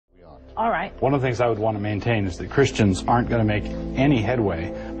All right. One of the things I would want to maintain is that Christians aren't going to make any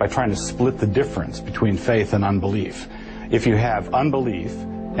headway by trying to split the difference between faith and unbelief. If you have unbelief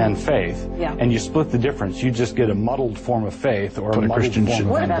and faith, and you split the difference, you just get a muddled form of faith or a Christian form of unbelief.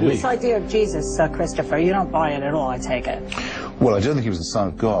 What about this idea of Jesus, Christopher? You don't buy it at all, I take it. Well, I don't think he was the Son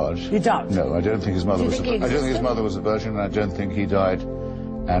of God. You don't? No, I don't think his mother was. I don't think his mother was a virgin, and I don't think he died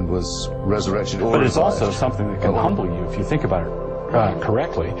and was resurrected. But it's also something that can humble you if you think about it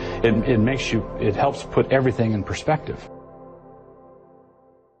correctly. It helps put everything in perspective.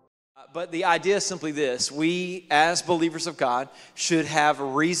 But the idea is simply this: we, as believers of God, should have a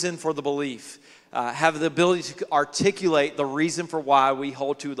reason for the belief, have the ability to articulate the reason for why we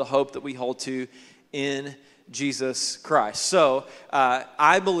hold to the hope that we hold to in Jesus Christ. So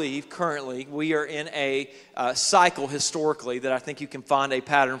I believe currently we are in a cycle historically that I think you can find a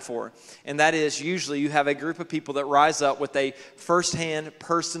pattern for. And that is, usually you have a group of people that rise up with a firsthand,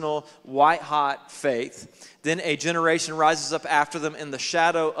 personal, white-hot faith. Then a generation rises up after them in the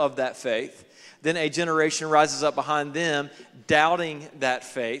shadow of that faith. Then a generation rises up behind them doubting that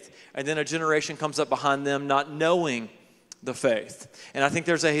faith. And then a generation comes up behind them not knowing the faith. And I think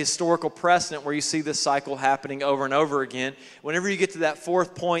there's a historical precedent where you see this cycle happening over and over again. Whenever you get to that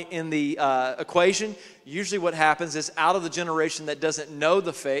fourth point in the equation, usually what happens is out of the generation that doesn't know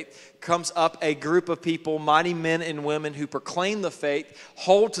the faith comes up a group of people, mighty men and women who proclaim the faith,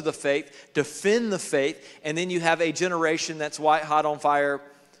 hold to the faith, defend the faith, and then you have a generation that's white hot on fire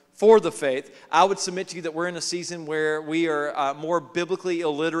for the faith. I would submit to you that we're in a season where we are more biblically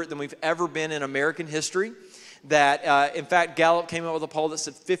illiterate than we've ever been in American history. That, in fact, Gallup came out with a poll that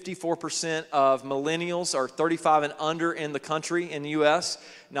said 54% of millennials are 35 and under in the country, in the U.S.,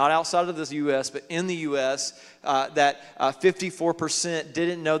 not outside of the U.S., but in the U.S., that 54%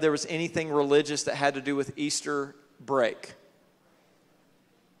 didn't know there was anything religious that had to do with Easter break.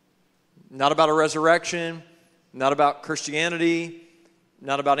 Not about a resurrection, not about Christianity,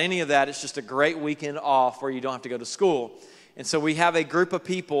 not about any of that. It's just a great weekend off where you don't have to go to school. And so we have a group of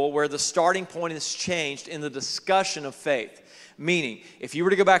people where the starting point has changed in the discussion of faith. Meaning, if you were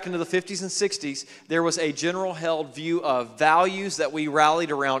to go back into the 50s and 60s, there was a general held view of values that we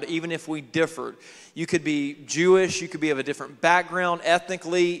rallied around, even if we differed. You could be Jewish, you could be of a different background,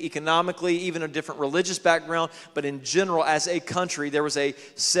 ethnically, economically, even a different religious background. But in general, as a country, there was a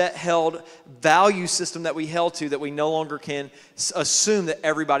set held value system that we held to that we no longer can assume that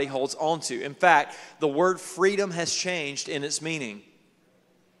everybody holds on to. In fact, the word freedom has changed in its meaning.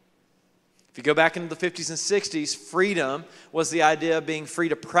 If you go back into the 50s and 60s, freedom was the idea of being free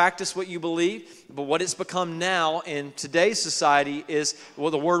to practice what you believe. But what it's become now in today's society is,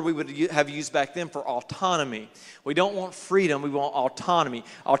 well, the word we would have used back then for autonomy. We don't want freedom, we want autonomy.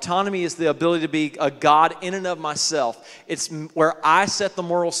 Autonomy is the ability to be a God in and of myself. It's where I set the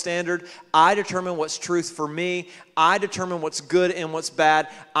moral standard. I determine what's truth for me. I determine what's good and what's bad.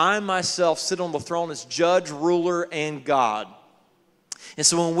 I myself sit on the throne as judge, ruler, and God. And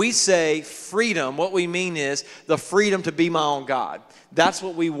so when we say freedom, what we mean is the freedom to be my own God. That's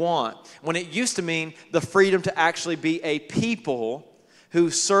what we want. When it used to mean the freedom to actually be a people who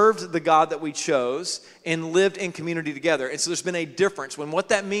served the God that we chose and lived in community together. And so there's been a difference. When what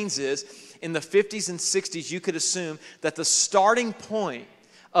that means is, in the 50s and 60s, you could assume that the starting point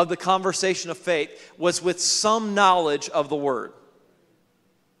of the conversation of faith was with some knowledge of the Word.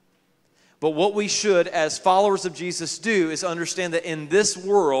 But what we should, as followers of Jesus, do is understand that in this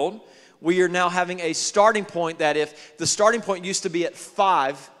world, we are now having a starting point that if the starting point used to be at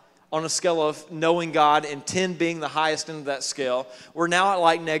 5 on a scale of knowing God and 10 being the highest end of that scale, we're now at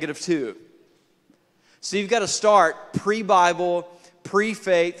like -2. So you've got to start pre-Bible,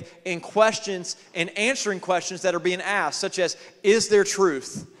 pre-faith, in questions and answering questions that are being asked, such as, is there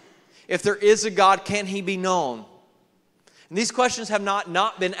truth? If there is a God, can He be known? And these questions have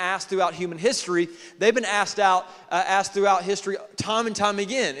not been asked throughout human history. They've been asked throughout history time and time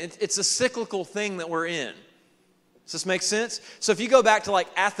again. It's a cyclical thing that we're in. Does this make sense? So if you go back to like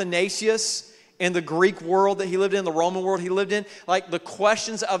Athanasius in the Greek world that he lived in, the Roman world he lived in, like the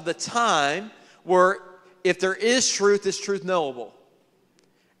questions of the time were, if there is truth knowable?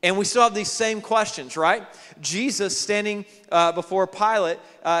 And we still have these same questions, right? Jesus standing before Pilate,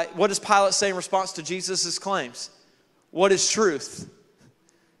 what does Pilate say in response to Jesus' claims? What is truth?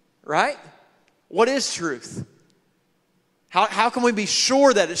 Right? What is truth? How can we be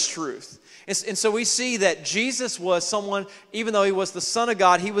sure that it's truth? And so we see that Jesus was someone, even though he was the Son of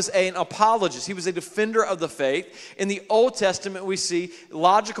God, he was an apologist. He was a defender of the faith. In the Old Testament, we see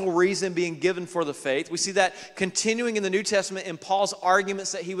logical reason being given for the faith. We see that continuing in the New Testament in Paul's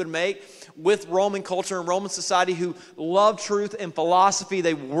arguments that he would make with Roman culture and Roman society who love truth and philosophy.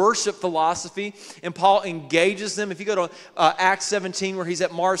 They worship philosophy, and Paul engages them. If you go to Acts 17, where he's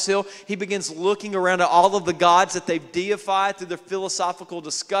at Mars Hill, he begins looking around at all of the gods that they've deified through their philosophical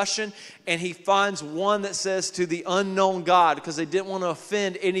discussion, and he finds one that says to the unknown God, because they didn't want to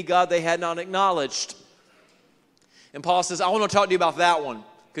offend any God they had not acknowledged. And Paul says, I want to talk to you about that one,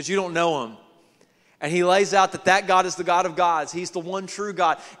 because you don't know him. And he lays out that God is the God of gods. He's the one true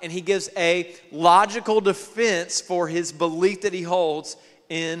God. And he gives a logical defense for his belief that he holds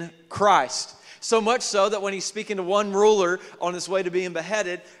in Christ. So much so that when he's speaking to one ruler on his way to being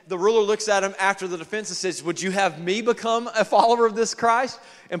beheaded, the ruler looks at him after the defense and says, would you have me become a follower of this Christ?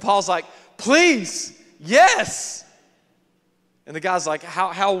 And Paul's like, please, yes. And the guy's like,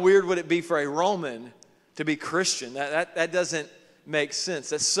 how weird would it be for a Roman to be Christian? That doesn't make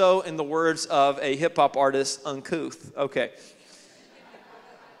sense. That's so, in the words of a hip-hop artist, uncouth. Okay.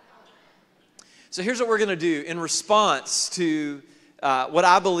 So here's what we're going to do in response to what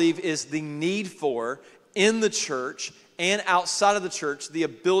I believe is the need for, in the church and outside of the church, the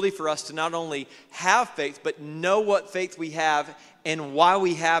ability for us to not only have faith, but know what faith we have and why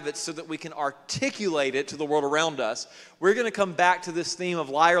we have it so that we can articulate it to the world around us. We're going to come back to this theme of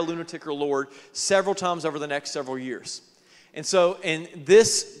liar, lunatic, or Lord several times over the next several years. And so in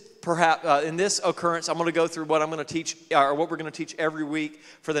this occurrence, I'm going to go through what I'm going to teach, or what we're going to teach every week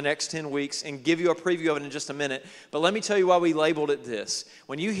for the next 10 weeks and give you a preview of it in just a minute. But let me tell you why we labeled it this.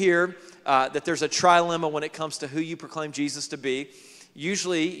 When you hear that there's a trilemma when it comes to who you proclaim Jesus to be,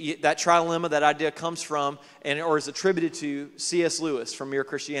 usually that trilemma, that idea comes from or is attributed to C.S. Lewis from Mere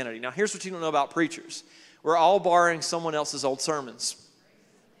Christianity. Now, here's what you don't know about preachers. We're all borrowing someone else's old sermons.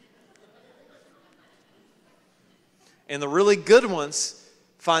 And the really good ones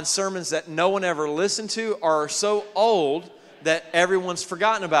find sermons that no one ever listened to or are so old that everyone's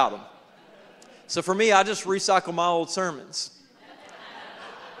forgotten about them. So for me, I just recycle my old sermons.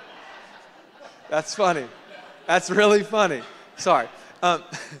 That's funny. That's really funny. Sorry.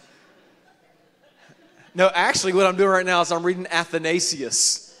 No, actually what I'm doing right now is I'm reading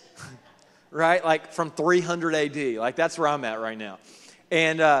Athanasius, right? Like from 300 AD. Like that's where I'm at right now.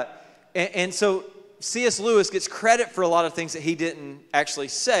 And so C.S. Lewis gets credit for a lot of things that he didn't actually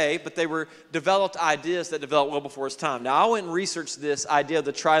say, but they were developed ideas that developed well before his time. Now, I went and researched this idea of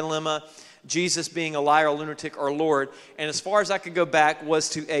the trilemma, Jesus being a liar, a lunatic, or Lord, and as far as I could go back was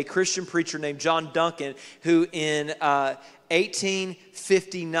to a Christian preacher named John Duncan, who in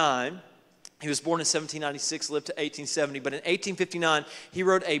 1859, he was born in 1796, lived to 1870, but in 1859, he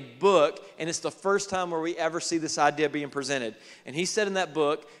wrote a book, and it's the first time where we ever see this idea being presented. And he said in that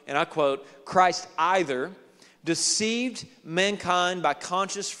book, and I quote, Christ either deceived mankind by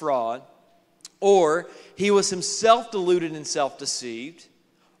conscious fraud, or he was himself deluded and self-deceived,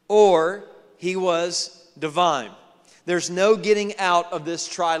 or he was divine. There's no getting out of this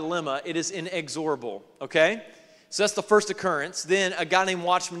trilemma. It is inexorable, okay? So that's the first occurrence. Then a guy named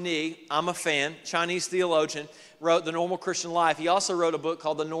Watchman Nee, I'm a fan, Chinese theologian, wrote The Normal Christian Life. He also wrote a book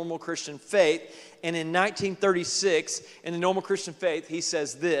called The Normal Christian Faith. And in 1936, in The Normal Christian Faith, he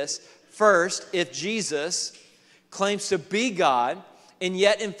says this: first, if Jesus claims to be God and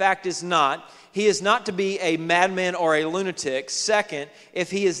yet in fact is not, he is not to be a madman or a lunatic. Second,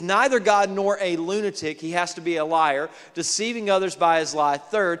 if he is neither God nor a lunatic, he has to be a liar, deceiving others by his lie.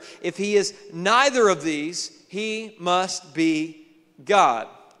 Third, if he is neither of these, he must be God.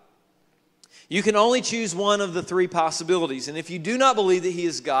 You can only choose one of the three possibilities. And if you do not believe that he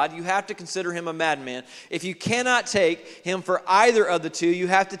is God, you have to consider him a madman. If you cannot take him for either of the two, you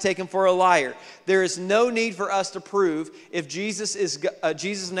have to take him for a liar. There is no need for us to prove if Jesus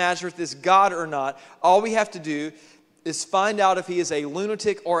of Nazareth is God or not. All we have to do is find out if he is a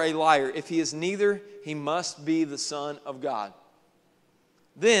lunatic or a liar. If he is neither, he must be the Son of God.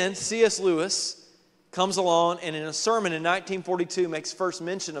 Then C.S. Lewis comes along and in a sermon in 1942 makes first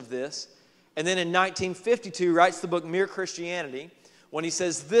mention of this. And then in 1952 writes the book Mere Christianity, when he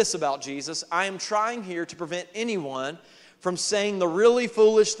says this about Jesus: I am trying here to prevent anyone from saying the really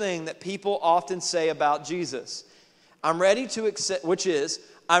foolish thing that people often say about Jesus. I'm ready to accept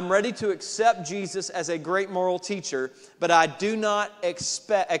Jesus as a great moral teacher, but I do not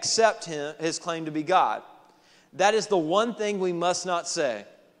accept his claim to be God. That is the one thing we must not say.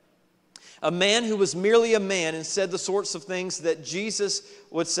 A man who was merely a man and said the sorts of things that Jesus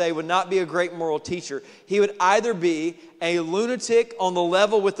would say would not be a great moral teacher. He would either be a lunatic on the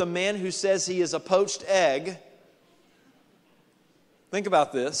level with the man who says he is a poached egg. Think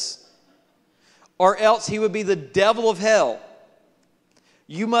about this. Or else he would be the devil of hell.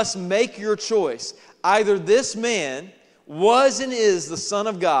 You must make your choice. Either this man was and is the Son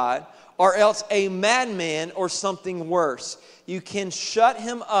of God, or else a madman or something worse. You can shut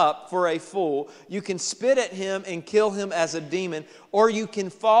him up for a fool. You can spit at him and kill him as a demon, or you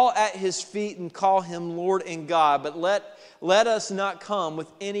can fall at his feet and call him Lord and God. But let us not come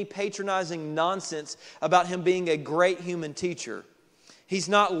with any patronizing nonsense about him being a great human teacher. He's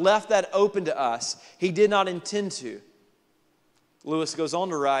not left that open to us. He did not intend to. Lewis goes on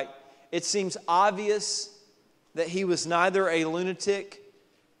to write, it seems obvious that he was neither a lunatic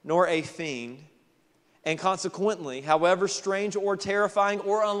nor a fiend, and consequently, however strange or terrifying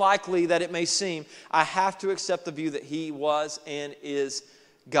or unlikely that it may seem, I have to accept the view that he was and is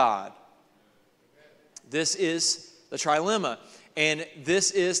God. This is the trilemma, and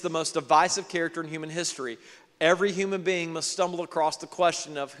this is the most divisive character in human history. Every human being must stumble across the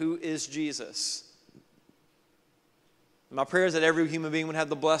question of who is Jesus. My prayer is that every human being would have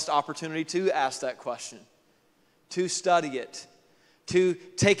the blessed opportunity to ask that question, to study it, to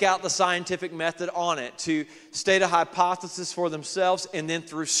take out the scientific method on it, to state a hypothesis for themselves, and then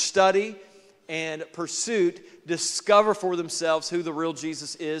through study and pursuit, discover for themselves who the real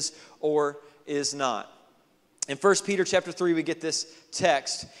Jesus is or is not. In 1 Peter chapter 3, we get this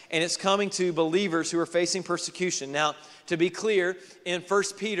text, and it's coming to believers who are facing persecution. Now, to be clear, in 1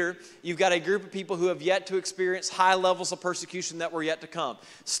 Peter, you've got a group of people who have yet to experience high levels of persecution that were yet to come.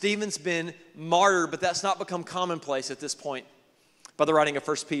 Stephen's been martyred, but that's not become commonplace at this point by the writing of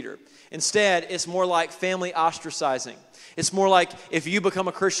 1 Peter. Instead, it's more like family ostracizing. It's more like if you become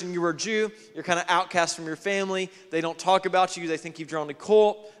a Christian, you were a Jew, you're kind of outcast from your family. They don't talk about you. They think you've joined a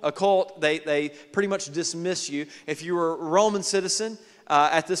cult. They pretty much dismiss you. If you were a Roman citizen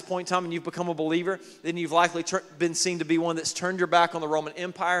at this point in time and you've become a believer, then you've likely been seen to be one that's turned your back on the Roman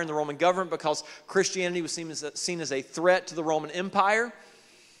Empire and the Roman government because Christianity was seen as a threat to the Roman Empire.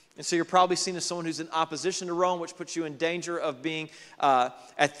 And so you're probably seen as someone who's in opposition to Rome, which puts you in danger of being,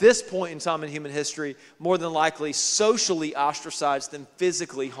 at this point in time in human history, more than likely socially ostracized than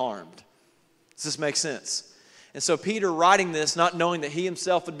physically harmed. Does this make sense? And so Peter, writing this, not knowing that he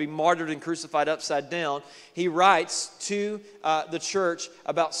himself would be martyred and crucified upside down, he writes to the church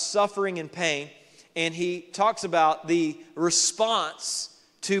about suffering and pain, and he talks about the response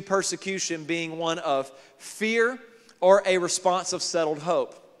to persecution being one of fear or a response of settled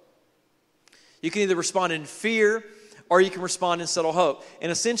hope. You can either respond in fear or you can respond in settled hope.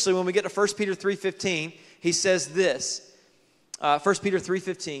 And essentially, when we get to 1 Peter 3:15, he says this, 1 Peter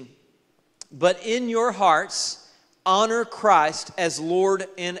 3:15, but in your hearts, honor Christ as Lord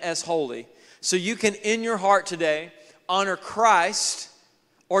and as holy. So you can, in your heart today, honor Christ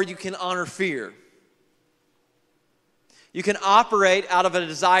or you can honor fear. You can operate out of a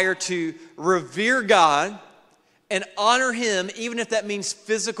desire to revere God and honor him, even if that means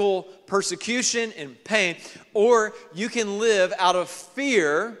physical persecution and pain. Or you can live out of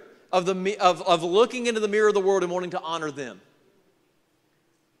fear of looking into the mirror of the world and wanting to honor them.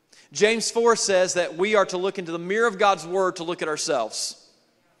 James 4 says that we are to look into the mirror of God's word to look at ourselves.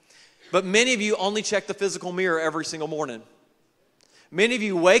 But many of you only check the physical mirror every single morning. Many of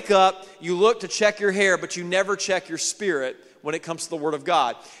you wake up, you look to check your hair, but you never check your spirit when it comes to the Word of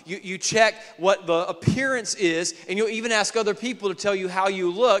God. You check what the appearance is, and you'll even ask other people to tell you how you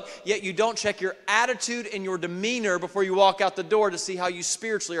look, yet you don't check your attitude and your demeanor before you walk out the door to see how you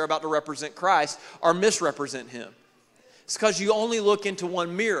spiritually are about to represent Christ or misrepresent Him. It's because you only look into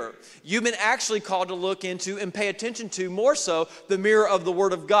one mirror. You've been actually called to look into and pay attention to more so the mirror of the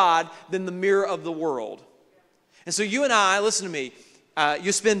Word of God than the mirror of the world. And so you and I, listen to me,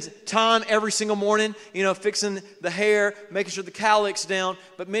 you spend time every single morning, fixing the hair, making sure the cowlick's down,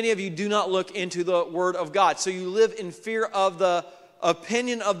 but many of you do not look into the Word of God. So you live in fear of the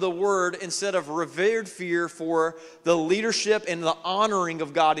opinion of the Word instead of revered fear for the leadership and the honoring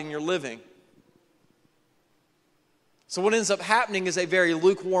of God in your living. So what ends up happening is a very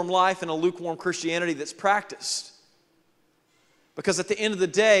lukewarm life and a lukewarm Christianity that's practiced. Because at the end of the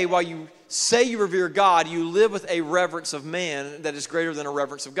day, while you say you revere God, you live with a reverence of man that is greater than a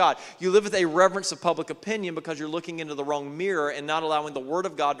reverence of God. You live with a reverence of public opinion because you're looking into the wrong mirror and not allowing the Word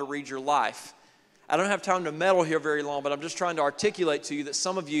of God to read your life. I don't have time to meddle here very long, but I'm just trying to articulate to you that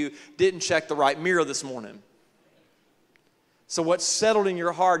some of you didn't check the right mirror this morning. So what's settled in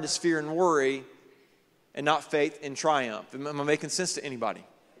your heart is fear and worry and not faith and triumph. Am I making sense to anybody?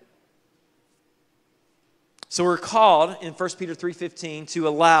 So we're called in 1 Peter 3:15 to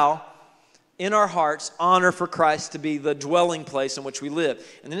allow in our hearts honor for Christ to be the dwelling place in which we live.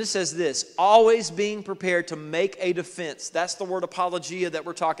 And then it says this, always being prepared to make a defense. That's the word apologia that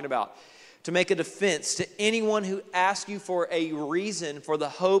we're talking about. To make a defense to anyone who asks you for a reason for the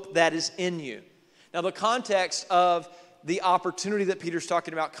hope that is in you. Now the context of the opportunity that Peter's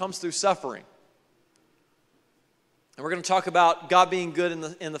talking about comes through suffering. And we're going to talk about God being good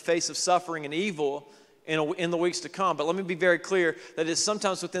in the face of suffering and evil in the weeks to come. But let me be very clear that it's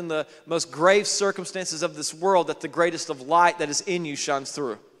sometimes within the most grave circumstances of this world that the greatest of light that is in you shines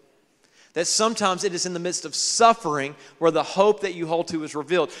through. That sometimes it is in the midst of suffering where the hope that you hold to is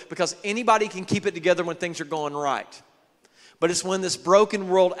revealed. Because anybody can keep it together when things are going right. But it's when this broken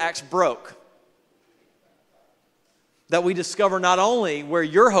world acts broke that we discover not only where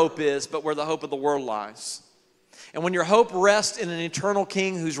your hope is, but where the hope of the world lies. And when your hope rests in an eternal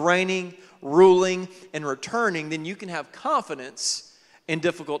King who's reigning, ruling, and returning, then you can have confidence in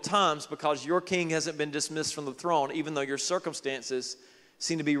difficult times because your King hasn't been dismissed from the throne, even though your circumstances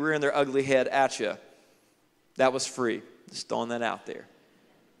seem to be rearing their ugly head at you. That was free. Just throwing that out there.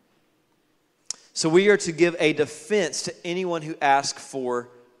 So we are to give a defense to anyone who asks for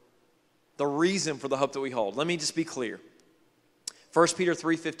the reason for the hope that we hold. Let me just be clear. 1 Peter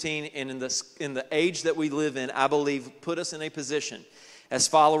 3:15, and in the age that we live in, I believe, put us in a position as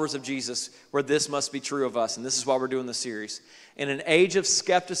followers of Jesus where this must be true of us. And this is why we're doing this series. In an age of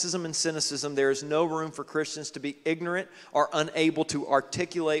skepticism and cynicism, there is no room for Christians to be ignorant or unable to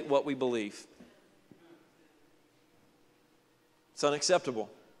articulate what we believe. It's unacceptable.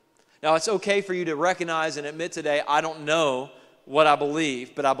 Now, it's okay for you to recognize and admit today, I don't know what I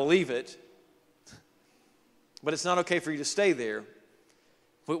believe, but I believe it. But it's not okay for you to stay there.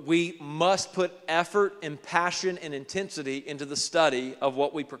 But we must put effort and passion and intensity into the study of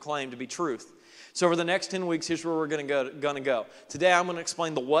what we proclaim to be truth. So over the next 10 weeks, here's where we're going to go. Today, I'm going to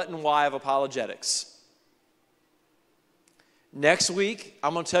explain the what and why of apologetics. Next week,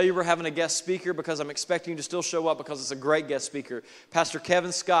 I'm going to tell you we're having a guest speaker because I'm expecting you to still show up because it's a great guest speaker. Pastor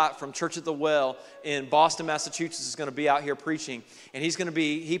Kevin Scott from Church at the Well in Boston, Massachusetts is going to be out here preaching. And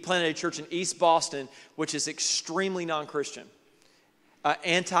he planted a church in East Boston, which is extremely non-Christian,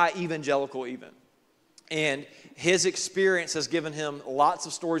 anti-evangelical even. And his experience has given him lots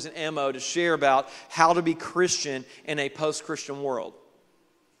of stories and ammo to share about how to be Christian in a post-Christian world.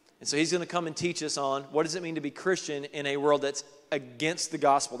 And so he's going to come and teach us on what does it mean to be Christian in a world that's against the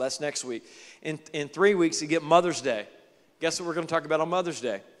gospel. That's next week. In 3 weeks, you get Mother's Day. Guess what we're going to talk about on Mother's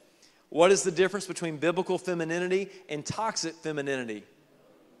Day? What is the difference between biblical femininity and toxic femininity?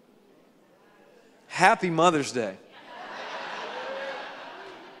 Happy Mother's Day.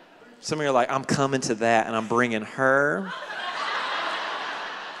 Some of you are like, I'm coming to that and I'm bringing her.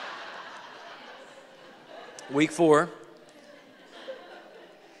 Week 4.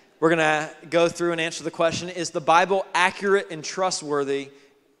 We're going to go through and answer the question, is the Bible accurate and trustworthy?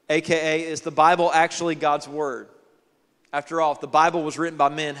 AKA, is the Bible actually God's Word? After all, if the Bible was written by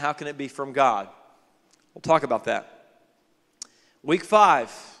men, how can it be from God? We'll talk about that. Week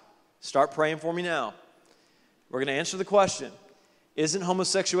 5, start praying for me now. We're going to answer the question, isn't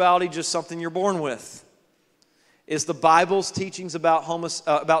homosexuality just something you're born with? Is the Bible's teachings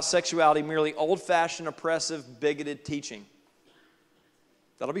about sexuality merely old-fashioned, oppressive, bigoted teaching?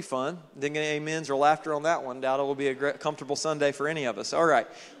 That'll be fun. Didn't get any amens or laughter on that one. Doubt it will be a great, comfortable Sunday for any of us. All right.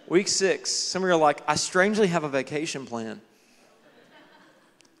 Week 6. Some of you are like, I strangely have a vacation plan.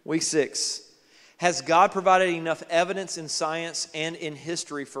 Week 6. Has God provided enough evidence in science and in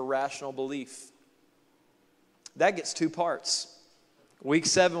history for rational belief? That gets 2 parts. Week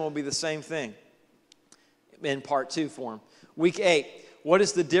 7 will be the same thing in part 2 form. Week 8. What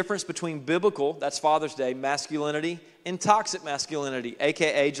is the difference between biblical, that's Father's Day, masculinity, and toxic masculinity,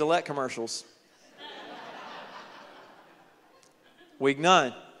 a.k.a. Gillette commercials? Week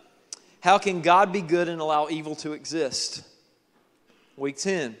 9. How can God be good and allow evil to exist? Week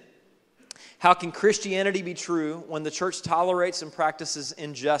 10. How can Christianity be true when the church tolerates and practices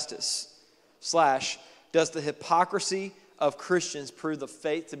injustice? / does the hypocrisy of Christians prove the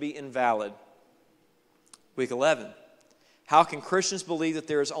faith to be invalid? Week 11. How can Christians believe that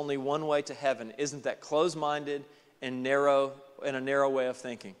there is only one way to heaven? Isn't that closed-minded and narrow, in a narrow way of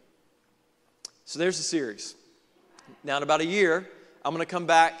thinking? So there's the series. Now in about a year, I'm going to come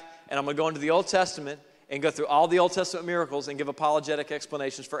back and I'm going to go into the Old Testament and go through all the Old Testament miracles and give apologetic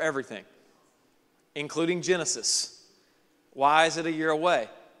explanations for everything, including Genesis. Why is it a year away?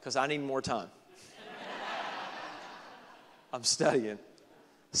 Because I need more time. I'm studying.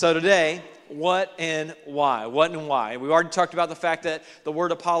 So today, what and why? What and why? We already talked about the fact that the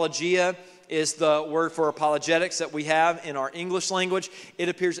word apologia is the word for apologetics that we have in our English language. It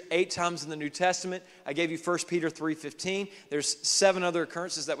appears 8 times in the New Testament. I gave you 1 Peter 3:15. There's 7 other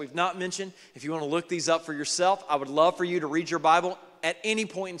occurrences that we've not mentioned. If you want to look these up for yourself, I would love for you to read your Bible at any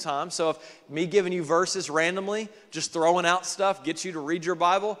point in time. So if me giving you verses randomly, just throwing out stuff, gets you to read your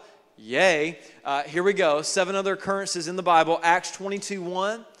Bible, Yay. Here we go. 7 other occurrences in the Bible. Acts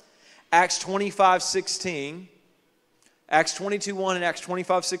 22:1, Acts 25:16, Acts 22:1 and Acts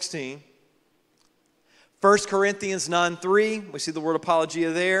 25:16. 1 Corinthians 9:3, we see the word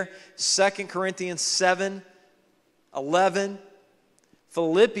apologia there. 2 Corinthians 7:11.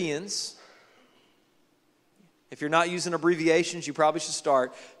 Philippians, if you're not using abbreviations, you probably should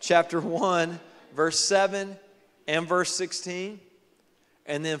start. Chapter 1, verse 7 and verse 16.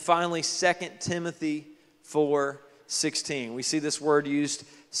 And then finally, 2 Timothy 4:16. We see this word used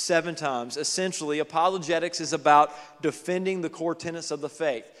 7 times. Essentially, apologetics is about defending the core tenets of the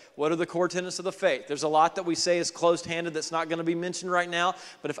faith. What are the core tenets of the faith? There's a lot that we say is closed-handed that's not going to be mentioned right now.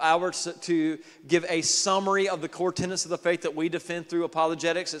 But if I were to give a summary of the core tenets of the faith that we defend through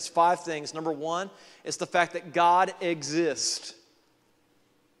apologetics, it's 5 things. Number 1, it's the fact that God exists.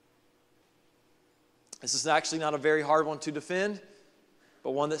 This is actually not a very hard one to defend,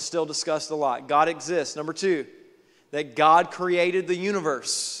 but one that's still discussed a lot. God exists. Number 2, that God created the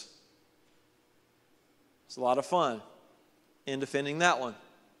universe. It's a lot of fun in defending that one.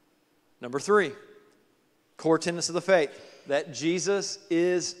 Number 3, core tenets of the faith, that Jesus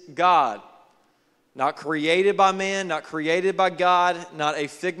is God. Not created by man, not created by God, not a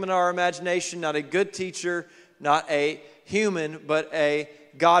figment of our imagination, not a good teacher, not a human, but a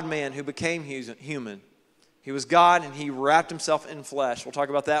God-man who became human. He was God and he wrapped himself in flesh. We'll talk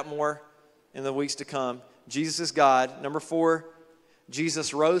about that more in the weeks to come. Jesus is God. Number 4,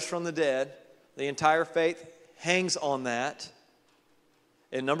 Jesus rose from the dead. The entire faith hangs on that.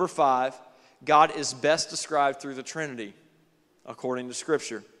 And number 5, God is best described through the Trinity, according to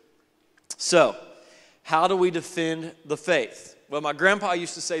Scripture. So, how do we defend the faith? Well, my grandpa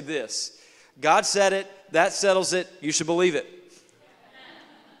used to say this: God said it, that settles it, you should believe it.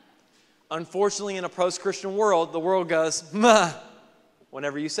 Unfortunately, in a post-Christian world, the world goes, "Meh,"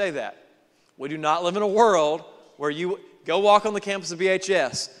 whenever you say that. We do not live in a world where you go walk on the campus of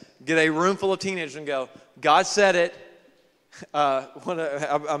BHS, get a room full of teenagers and go, God said it.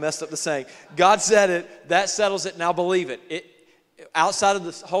 I messed up the saying. God said it, that settles it, now believe it. Outside of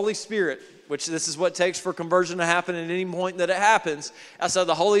the Holy Spirit, which this is what it takes for conversion to happen at any point that it happens, outside of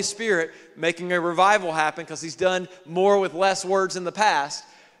the Holy Spirit making a revival happen because he's done more with less words in the past,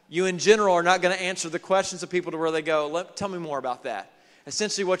 you in general are not going to answer the questions of people to where they go, tell me more about that.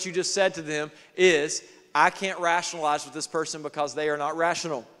 Essentially what you just said to them is, I can't rationalize with this person because they are not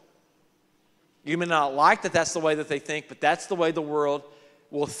rational. You may not like that that's the way that they think, but that's the way the world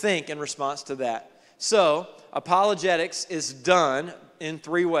will think in response to that. So, apologetics is done in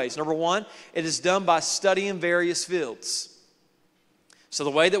 3 ways. Number 1, it is done by studying various fields. So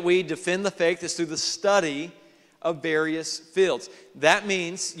the way that we defend the faith is through the study of various fields. That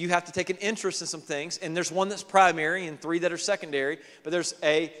means you have to take an interest in some things, and there's one that's primary and 3 that are secondary, but there's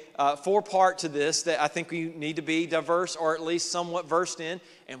a 4-part to this that I think we need to be diverse or at least somewhat versed in,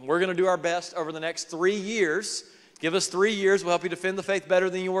 and we're going to do our best over the next 3 years. Give us 3 years, we'll help you defend the faith better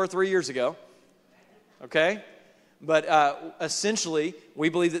than you were 3 years ago. Okay? But essentially, we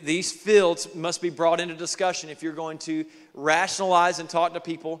believe that these fields must be brought into discussion if you're going to rationalize and talk to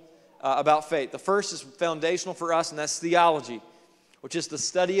people about faith. The first is foundational for us, and that's theology, which is the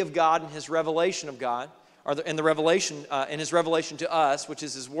study of God and his revelation of God, and the revelation and his revelation to us, which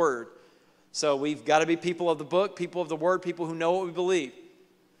is his word. So we've got to be people of the book, people of the word, people who know what we believe.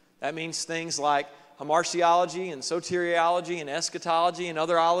 That means things like hamartiology and soteriology and eschatology and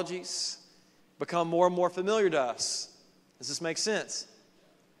other ologies become more and more familiar to us. Does this make sense?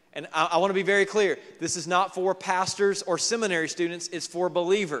 And I want to be very clear. This is not for pastors or seminary students. It's for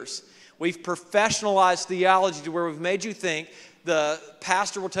believers. We've professionalized theology to where we've made you think the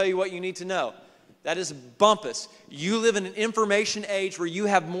pastor will tell you what you need to know. That is bumpus. You live in an information age where you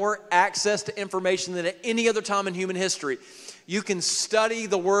have more access to information than at any other time in human history. You can study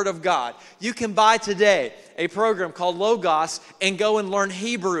the Word of God. You can buy today a program called Logos and go and learn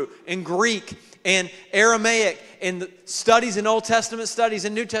Hebrew and Greek and Aramaic and studies in Old Testament studies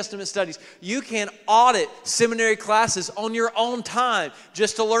and New Testament studies. You can audit seminary classes on your own time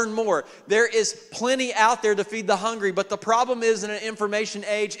just to learn more. There is plenty out there to feed the hungry, but the problem is in an information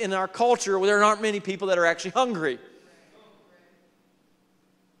age in our culture where there aren't many people that are actually hungry.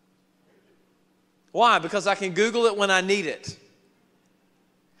 Why? Because I can Google it when I need it.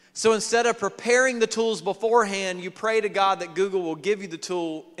 So instead of preparing the tools beforehand, you pray to God that Google will give you the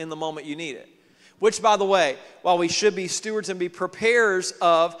tool in the moment you need it. Which, by the way, while we should be stewards and be preparers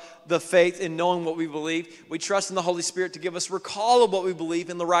of the faith in knowing what we believe, we trust in the Holy Spirit to give us recall of what we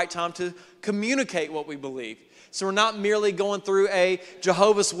believe in the right time to communicate what we believe. So we're not merely going through a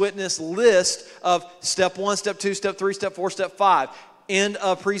Jehovah's Witness list of step 1, step 2, step 3, step 4, step 5. end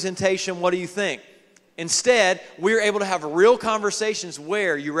of presentation, what do you think? Instead, we're able to have real conversations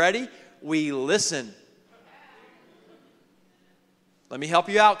where, you ready? We listen. Let me help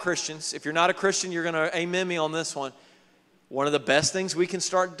you out, Christians. If you're not a Christian, you're going to amen me on this one. One of the best things we can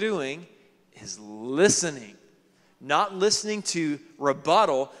start doing is listening. Not listening to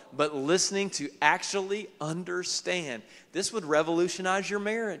rebuttal, but listening to actually understand. This would revolutionize your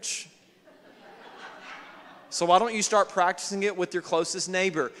marriage. So why don't you start practicing it with your closest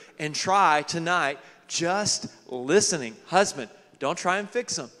neighbor and try tonight just listening. Husband, don't try and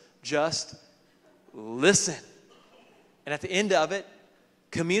fix them. Just listen. And at the end of it,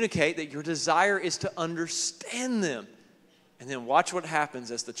 communicate that your desire is to understand them. And then watch what happens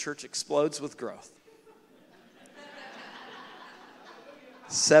as the church explodes with growth.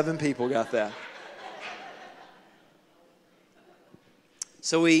 7 people got that.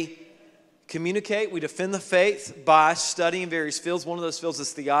 So we communicate, we defend the faith by studying various fields. One of those fields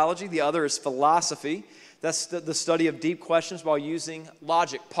is theology. The other is philosophy. That's the study of deep questions while using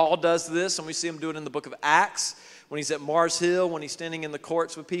logic. Paul does this, and we see him do it in the book of Acts. When he's at Mars Hill, when he's standing in the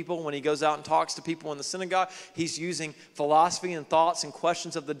courts with people, when he goes out and talks to people in the synagogue, he's using philosophy and thoughts and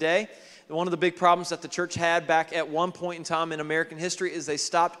questions of the day. And one of the big problems that the church had back at one point in time in American history is they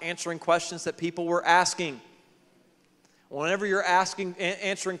stopped answering questions that people were asking. Whenever you're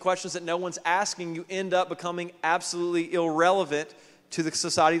answering questions that no one's asking, you end up becoming absolutely irrelevant to the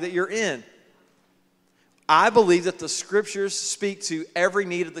society that you're in. I believe that the scriptures speak to every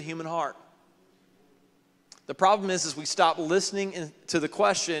need of the human heart. The problem is we stop listening to the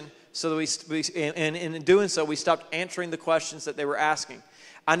question, so that and in doing so, we stopped answering the questions that they were asking.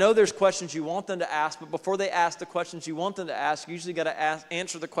 I know there's questions you want them to ask, but before they ask the questions you want them to ask, you usually got to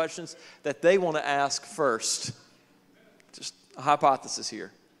answer the questions that they want to ask first. Just a hypothesis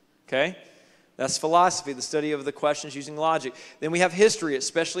here, okay? That's philosophy, the study of the questions using logic. Then we have history,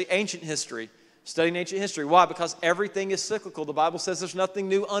 especially ancient history, studying ancient history. Why? Because everything is cyclical. The Bible says there's nothing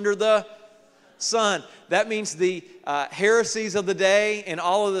new under the sun. That means the heresies of the day and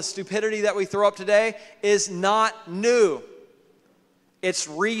all of the stupidity that we throw up today is not new. It's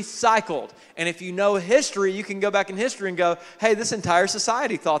recycled. And if you know history, you can go back in history and go, hey, this entire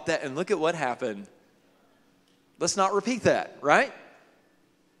society thought that, and look at what happened. Let's not repeat that, right?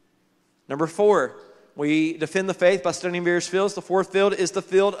 Number 4, we defend the faith by studying various fields. The 4th field is the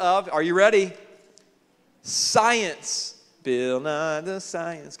field of, are you ready? Science. Bill Nye the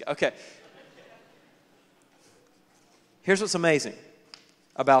Science Guy. Okay. Here's what's amazing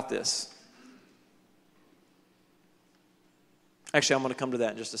about this. Actually, I'm going to come to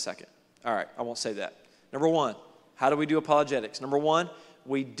that in just a second. All right, I won't say that. Number 1, how do we do apologetics? Number 1,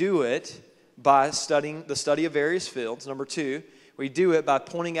 we do it by studying the study of various fields. Number 2, we do it by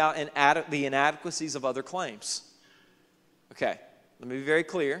pointing out the inadequacies of other claims. Okay, let me be very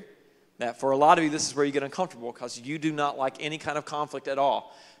clear that for a lot of you, this is where you get uncomfortable because you do not like any kind of conflict at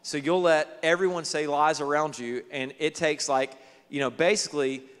all. So you'll let everyone say lies around you, and it takes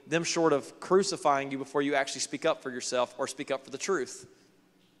basically them short of crucifying you before you actually speak up for yourself or speak up for the truth.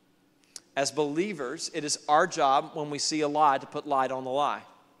 As believers, it is our job when we see a lie to put light on the lie.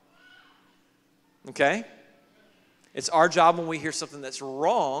 Okay? It's our job when we hear something that's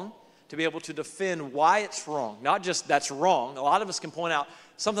wrong to be able to defend why it's wrong. Not just that's wrong. A lot of us can point out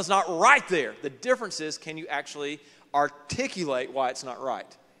something's not right there. The difference is, can you actually articulate why it's not right?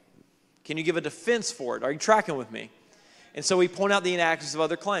 Can you give a defense for it? Are you tracking with me? And so we point out the inaccuracies of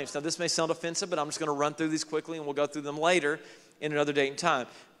other claims. Now, this may sound offensive, but I'm just going to run through these quickly, and we'll go through them later in another date and time.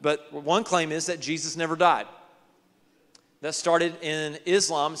 But one claim is that Jesus never died. That started in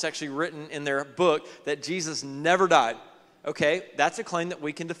Islam. It's actually written in their book that Jesus never died. Okay, that's a claim that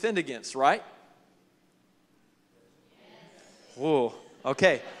we can defend against, right? Whoa,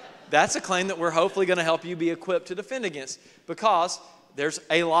 okay. That's a claim that we're hopefully going to help you be equipped to defend against, because there's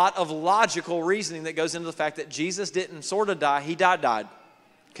a lot of logical reasoning that goes into the fact that Jesus didn't sort of die, he died.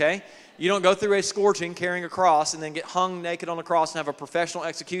 Okay? You don't go through a scourging carrying a cross and then get hung naked on the cross and have a professional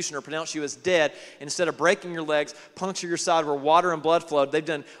executioner pronounce you as dead. Instead of breaking your legs, puncture your side where water and blood flowed. They've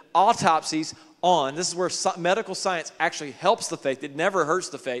done autopsies on. This is where medical science actually helps the faith. It never hurts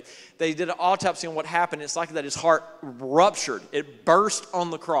the faith. They did an autopsy on what happened. It's like that his heart ruptured. It burst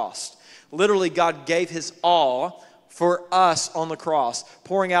on the cross. Literally, God gave his all for us on the cross,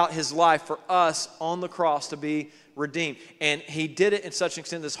 pouring out his life for us on the cross to be redeemed. And he did it in such an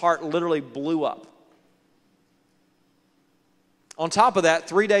extent that his heart literally blew up. On top of that,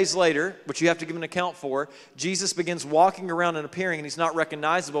 3 days later, which you have to give an account for, Jesus begins walking around and appearing, and he's not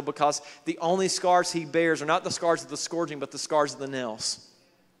recognizable because the only scars he bears are not the scars of the scourging, but the scars of the nails.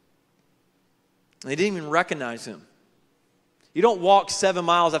 And they didn't even recognize him. You don't walk 7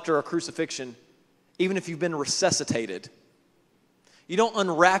 miles after a crucifixion, even if you've been resuscitated. You don't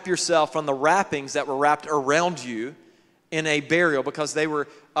unwrap yourself from the wrappings that were wrapped around you in a burial, because they were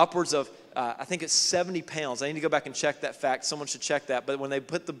upwards of, I think it's 70 pounds. I need to go back and check that fact. Someone should check that. But when they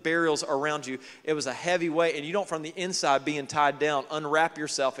put the burials around you, it was a heavy weight, and you don't, from the inside being tied down, unwrap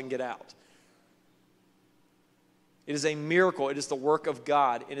yourself and get out. It is a miracle. It is the work of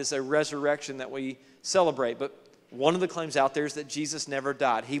God. It is a resurrection that we celebrate. But one of the claims out there is that Jesus never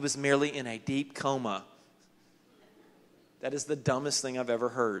died. He was merely in a deep coma. That is the dumbest thing I've ever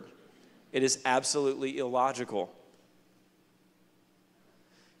heard. It is absolutely illogical.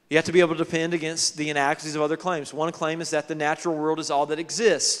 You have to be able to defend against the inaccuracies of other claims. One claim is that the natural world is all that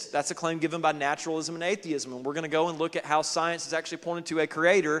exists. That's a claim given by naturalism and atheism. And we're going to go and look at how science is actually pointed to a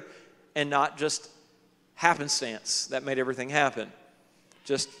creator and not just happenstance that made everything happen.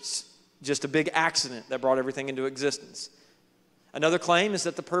 Just a big accident that brought everything into existence. Another claim is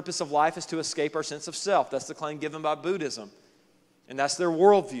that the purpose of life is to escape our sense of self. That's the claim given by Buddhism. And that's their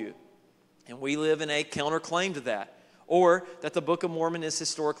worldview. And we live in a counterclaim to that. Or that the Book of Mormon is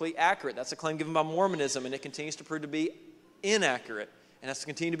historically accurate. That's a claim given by Mormonism, and it continues to prove to be inaccurate. And has to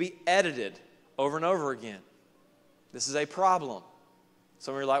continue to be edited over and over again. This is a problem.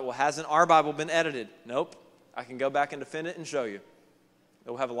 Some of you are like, well, hasn't our Bible been edited? Nope. I can go back and defend it and show you.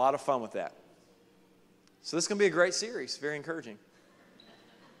 We'll have a lot of fun with that. So this is going to be a great series. Very encouraging.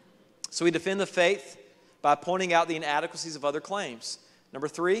 So we defend the faith by pointing out the inadequacies of other claims. Number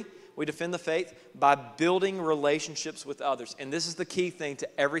 3, we defend the faith by building relationships with others. And this is the key thing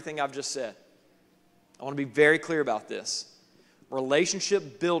to everything I've just said. I want to be very clear about this.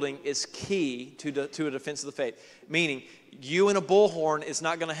 Relationship building is key to a defense of the faith. Meaning, you and a bullhorn is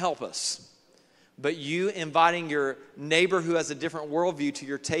not going to help us. But you inviting your neighbor who has a different worldview to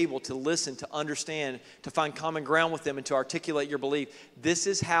your table to listen, to understand, to find common ground with them, and to articulate your belief. This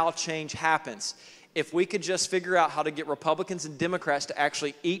is how change happens. If we could just figure out how to get Republicans and Democrats to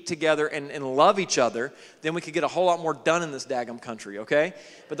actually eat together and love each other, then we could get a whole lot more done in this daggum country, okay?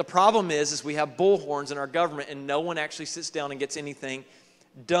 But the problem is we have bullhorns in our government, and no one actually sits down and gets anything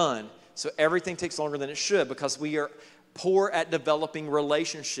done. So everything takes longer than it should, because we are poor at developing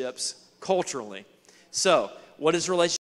relationships culturally. So, what is relationship?